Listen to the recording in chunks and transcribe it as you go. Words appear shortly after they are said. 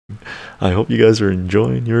I hope you guys are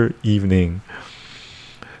enjoying your evening.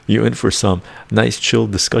 You in for some nice chill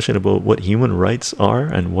discussion about what human rights are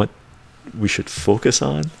and what we should focus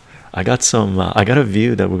on? I got some I got a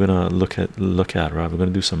view that we're gonna look at, right? We're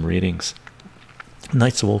gonna do some readings.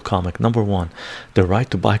 Knights of Old Comic, number one, the right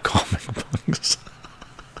to buy comic books.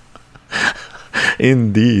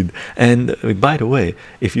 Indeed. And by the way,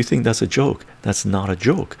 if you think that's a joke, that's not a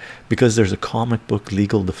joke, because there's a comic book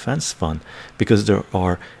legal defense fund, because there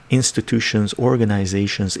are institutions,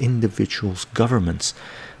 organizations, individuals, governments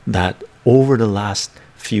that over the last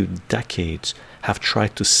few decades have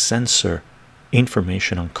tried to censor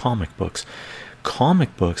information on comic books.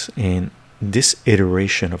 Comic books in this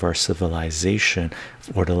iteration of our civilization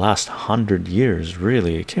for the last 100 years,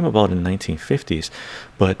 really, it came about in 1950s,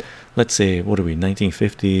 but let's say, what are we,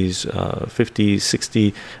 1950s, 50,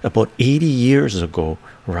 60, about 80 years ago,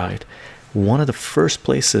 right? One of the first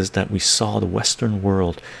places that we saw the Western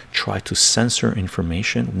world try to censor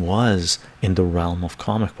information was in the realm of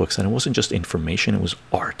comic books. And it wasn't just information, it was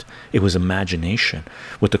art, it was imagination,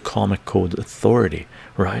 with the Comic Code Authority,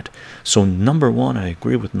 right? So number one, I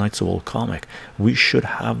agree with Knights of Old Comic. We should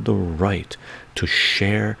have the right to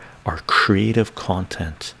share our creative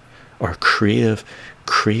content, our creative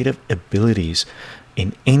abilities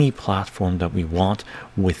in any platform that we want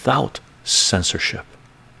without censorship.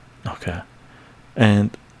 Okay,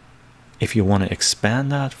 and if you want to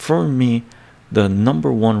expand that, for me, the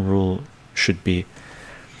number one rule should be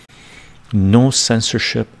no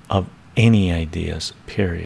censorship of any ideas, period.